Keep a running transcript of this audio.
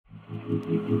Hey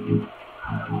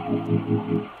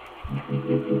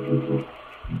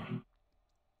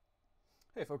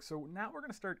folks, so now we're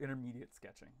going to start intermediate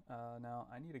sketching. Now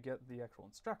I need to get the actual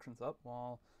instructions up.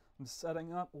 While I'm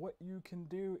setting up, what you can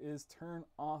do is turn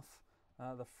off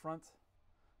the front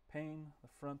plane,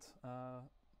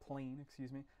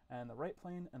 excuse me, and the right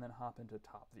plane, and then hop into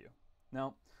top view.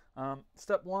 Now,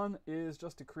 step one is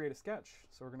just to create a sketch.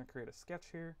 So we're going to create a sketch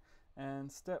here,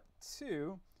 and step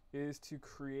two is to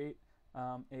create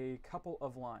a couple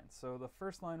of lines. So the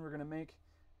first line we're going to make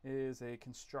is a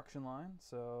construction line,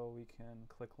 so we can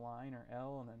click line or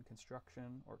L and then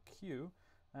construction or Q,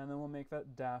 and then we'll make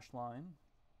that dash line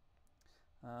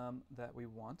that we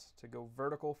want to go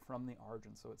vertical from the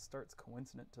origin, so it starts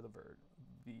coincident to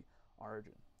the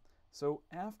origin. So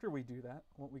after we do that,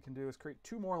 what we can do is create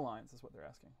two more lines, is what they're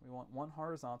asking. We want one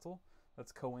horizontal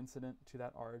that's coincident to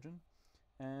that origin,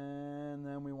 and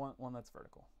then we want one that's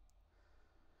vertical.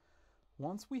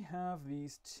 Once we have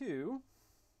these two,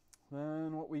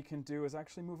 then what we can do is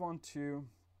actually move on to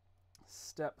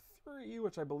step 3,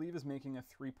 which I believe is making a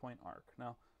 3-point arc.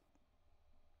 Now,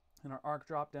 in our arc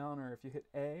drop down, or if you hit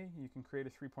A, you can create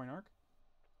a 3-point arc.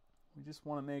 We just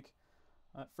want to make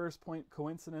that first point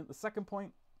coincident. The second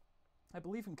point, I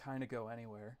believe, can kind of go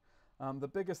anywhere. The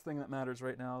biggest thing that matters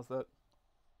right now is that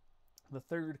the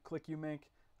third click you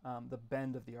make, the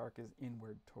bend of the arc is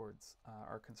inward towards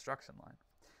our construction line.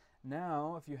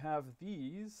 Now, if you have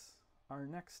these, our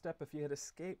next step, if you hit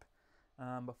escape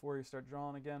before you start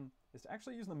drawing again, is to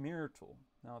actually use the mirror tool.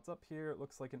 Now it's up here, it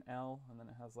looks like an L, and then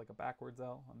it has like a backwards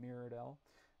L, a mirrored L,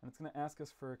 and it's going to ask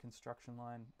us for a construction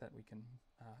line that we can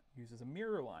use as a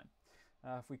mirror line.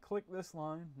 If we click this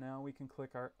line, now we can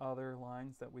click our other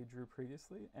lines that we drew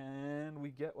previously, and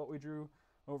we get what we drew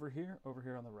over here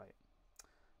on the right.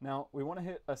 Now we want to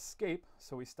hit escape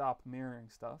so we stop mirroring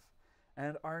stuff,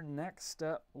 and our next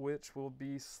step, which will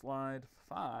be slide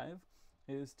 5,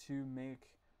 is to make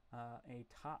a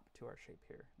top to our shape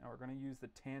here. Now we're going to use the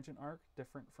tangent arc,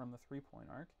 different from the 3-point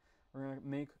arc. We're going to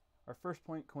make our first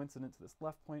point coincident to this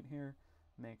left point here,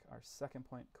 make our second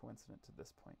point coincident to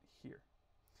this point here.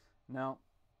 Now,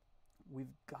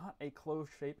 we've got a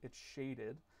closed shape, it's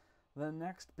shaded. The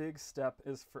next big step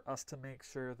is for us to make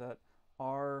sure that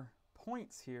our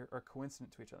points here are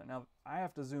coincident to each other. Now, I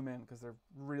have to zoom in because they're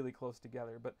really close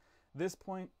together, but this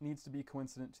point needs to be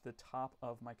coincident to the top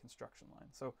of my construction line.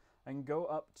 So I can go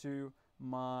up to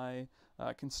my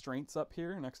constraints up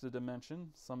here next to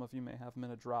dimension. Some of you may have them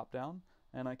in a drop down,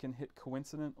 and I can hit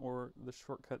coincident, or the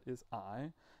shortcut is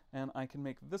I, and I can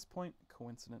make this point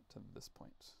coincident to this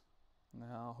point.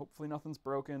 Now, hopefully nothing's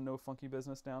broken, no funky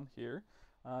business down here.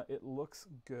 It looks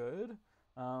good.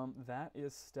 That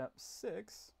is step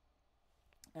 6.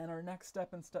 And our next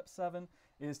step in step 7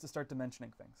 is to start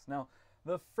dimensioning things. Now,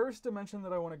 the first dimension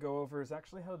that I want to go over is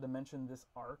actually how to dimension this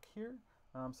arc here.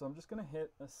 So I'm just going to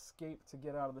hit escape to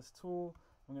get out of this tool.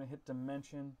 I'm going to hit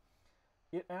dimension.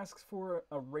 It asks for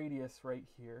a radius right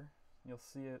here. You'll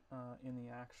see it in the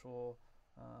actual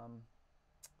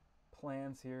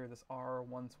plans here, this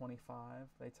R125.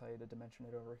 They tell you to dimension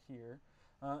it over here.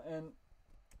 And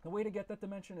the way to get that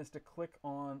dimension is to click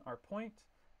on our point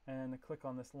and to click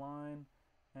on this line.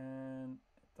 And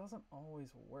it doesn't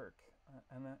always work.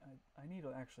 And I need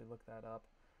to actually look that up.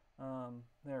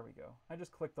 There we go. I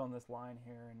just clicked on this line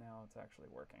here, and now it's actually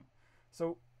working.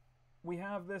 So we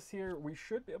have this here. We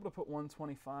should be able to put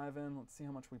 125 in. Let's see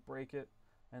how much we break it.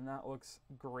 And that looks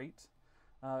great.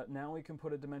 Now we can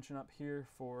put a dimension up here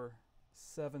for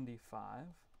 75.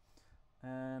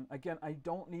 And again, I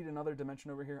don't need another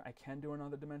dimension over here. I can do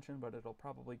another dimension, but it'll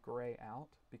probably gray out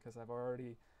because I've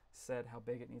already said how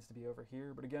big it needs to be over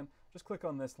here. But again, just click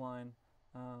on this line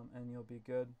and you'll be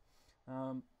good.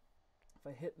 If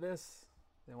I hit this,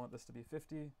 they want this to be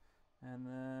 50, and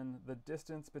then the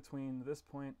distance between this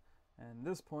point and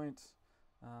this point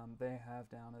they have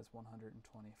down as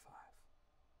 125.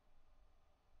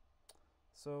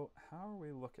 So how are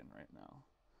we looking right now?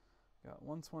 Got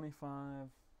 125,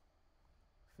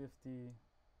 50,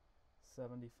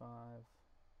 75.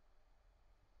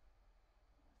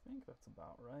 I think that's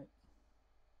about right.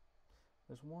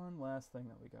 There's one last thing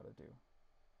that we got to do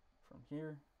from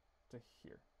here to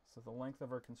here. So the length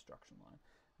of our construction line,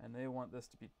 and they want this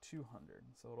to be 200,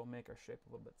 so it'll make our shape a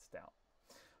little bit stout.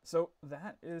 So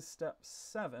that is step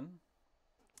 7,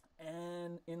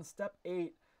 and in step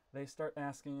 8 they start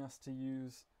asking us to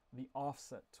use the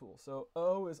offset tool. So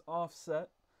O is offset.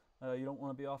 You don't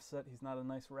want to be offset. He's not a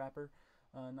nice rapper,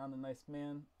 not a nice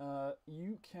man.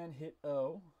 You can hit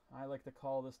O. I like to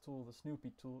call this tool the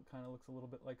Snoopy tool. It kind of looks a little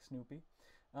bit like Snoopy.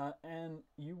 And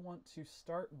you want to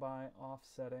start by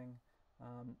offsetting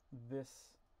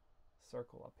this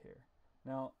circle up here.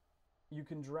 Now, you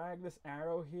can drag this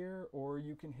arrow here, or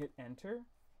you can hit enter,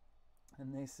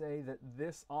 and they say that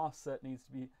this offset needs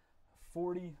to be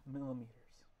 40 millimeters.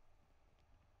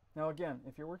 Now again,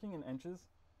 if you're working in inches,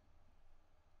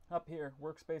 up here,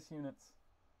 workspace units,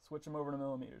 switch them over to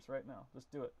millimeters right now. Just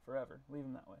do it forever. Leave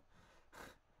them that way.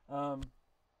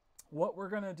 What we're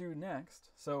going to do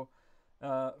next, so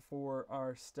for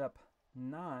our step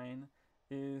 9,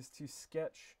 is to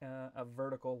sketch a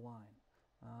vertical line.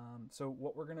 So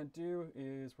what we're going to do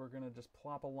is we're going to just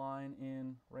plop a line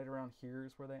in right around here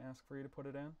is where they ask for you to put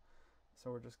it in.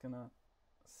 So we're just going to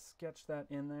sketch that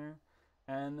in there.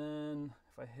 And then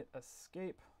if I hit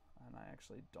escape, and I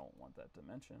actually don't want that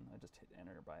dimension, I just hit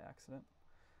enter by accident.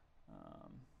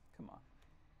 Come on,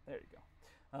 there you go.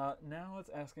 Now it's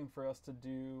asking for us to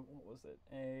do, what was it,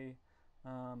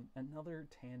 another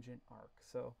tangent arc.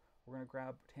 So we're going to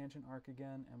grab tangent arc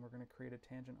again, and we're going to create a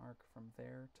tangent arc from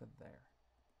there to there.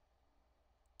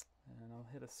 And I'll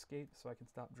hit escape so I can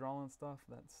stop drawing stuff.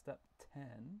 That's step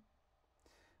 10.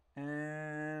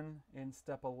 And in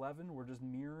step 11, we're just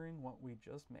mirroring what we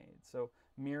just made. So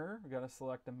mirror, we got to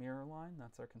select a mirror line.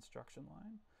 That's our construction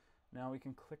line. Now we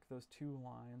can click those 2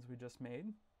 lines we just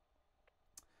made.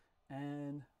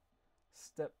 And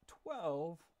step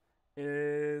 12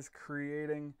 is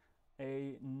creating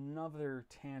another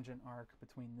tangent arc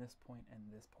between this point and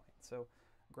this point. So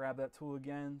grab that tool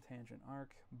again, tangent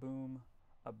arc, boom,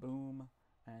 a boom,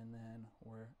 and then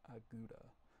we're a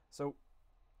Gouda. So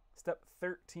step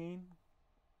 13,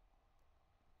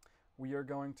 we are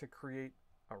going to create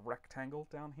a rectangle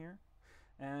down here,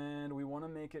 and we want to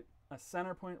make it a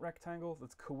center point rectangle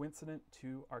that's coincident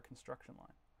to our construction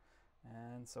line.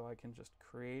 And so I can just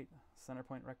create center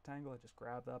point rectangle. I just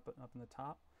grab that up in the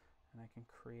top, and I can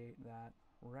create that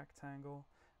rectangle.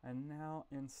 And now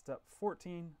in step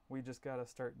 14, we just got to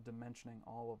start dimensioning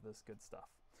all of this good stuff.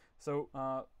 So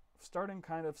starting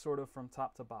kind of sort of from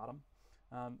top to bottom,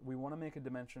 we want to make a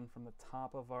dimension from the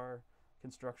top of our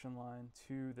construction line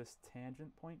to this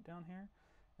tangent point down here.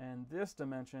 And this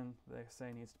dimension, they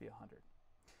say, needs to be 100.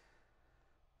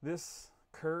 This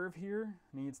curve here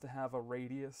needs to have a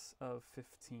radius of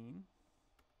 15.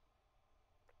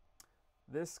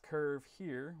 This curve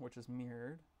here, which is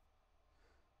mirrored,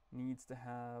 needs to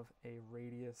have a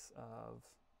radius of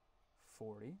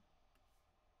 40.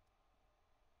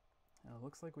 And it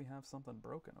looks like we have something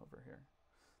broken over here.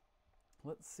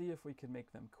 Let's see if we can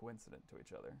make them coincident to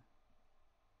each other.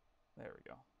 There we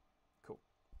go. Cool.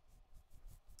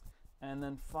 And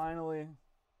then finally,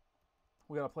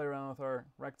 we got to play around with our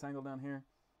rectangle down here.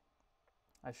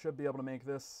 I should be able to make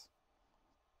this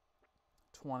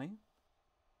 20.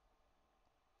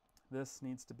 This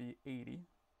needs to be 80.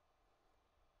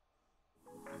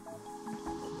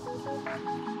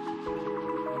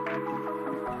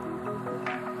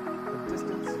 The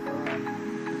distance, make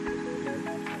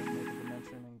a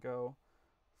dimension and go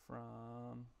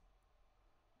from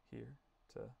here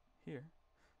to here.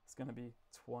 It's going to be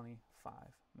 25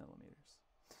 millimeters.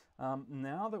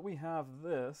 Now that we have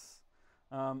this,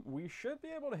 we should be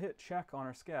able to hit check on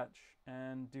our sketch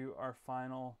and do our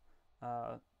final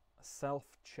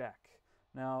self-check.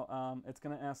 Now, it's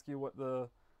going to ask you what the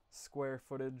square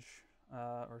footage,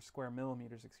 or square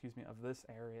millimeters, excuse me, of this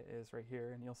area is right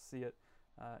here, and you'll see it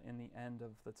in the end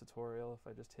of the tutorial.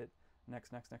 If I just hit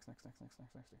next, next, next, next, next, next,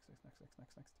 next, next, next, next, next,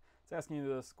 next, next, it's asking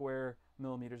you the square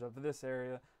millimeters of this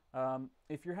area.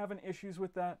 If you're having issues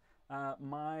with that,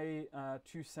 my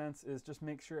 2 cents is just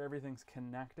make sure everything's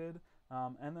connected,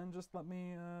 and then just let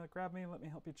me let me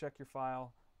help you check your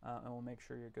file, and we'll make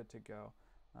sure you're good to go.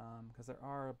 Because there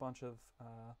are a bunch of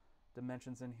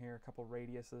dimensions in here, a couple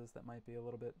radiuses that might be a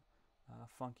little bit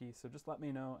funky, so just let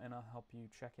me know and I'll help you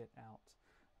check it out.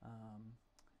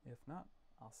 If not,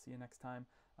 I'll see you next time.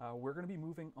 We're going to be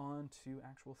moving on to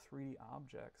actual 3D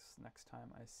objects next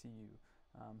time I see you.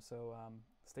 So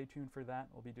stay tuned for that.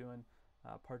 We'll be doing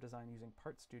part design using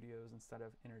Part Studios instead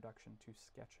of Introduction to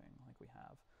Sketching like we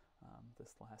have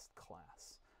this last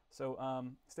class. So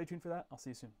stay tuned for that. I'll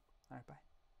see you soon. All right, bye.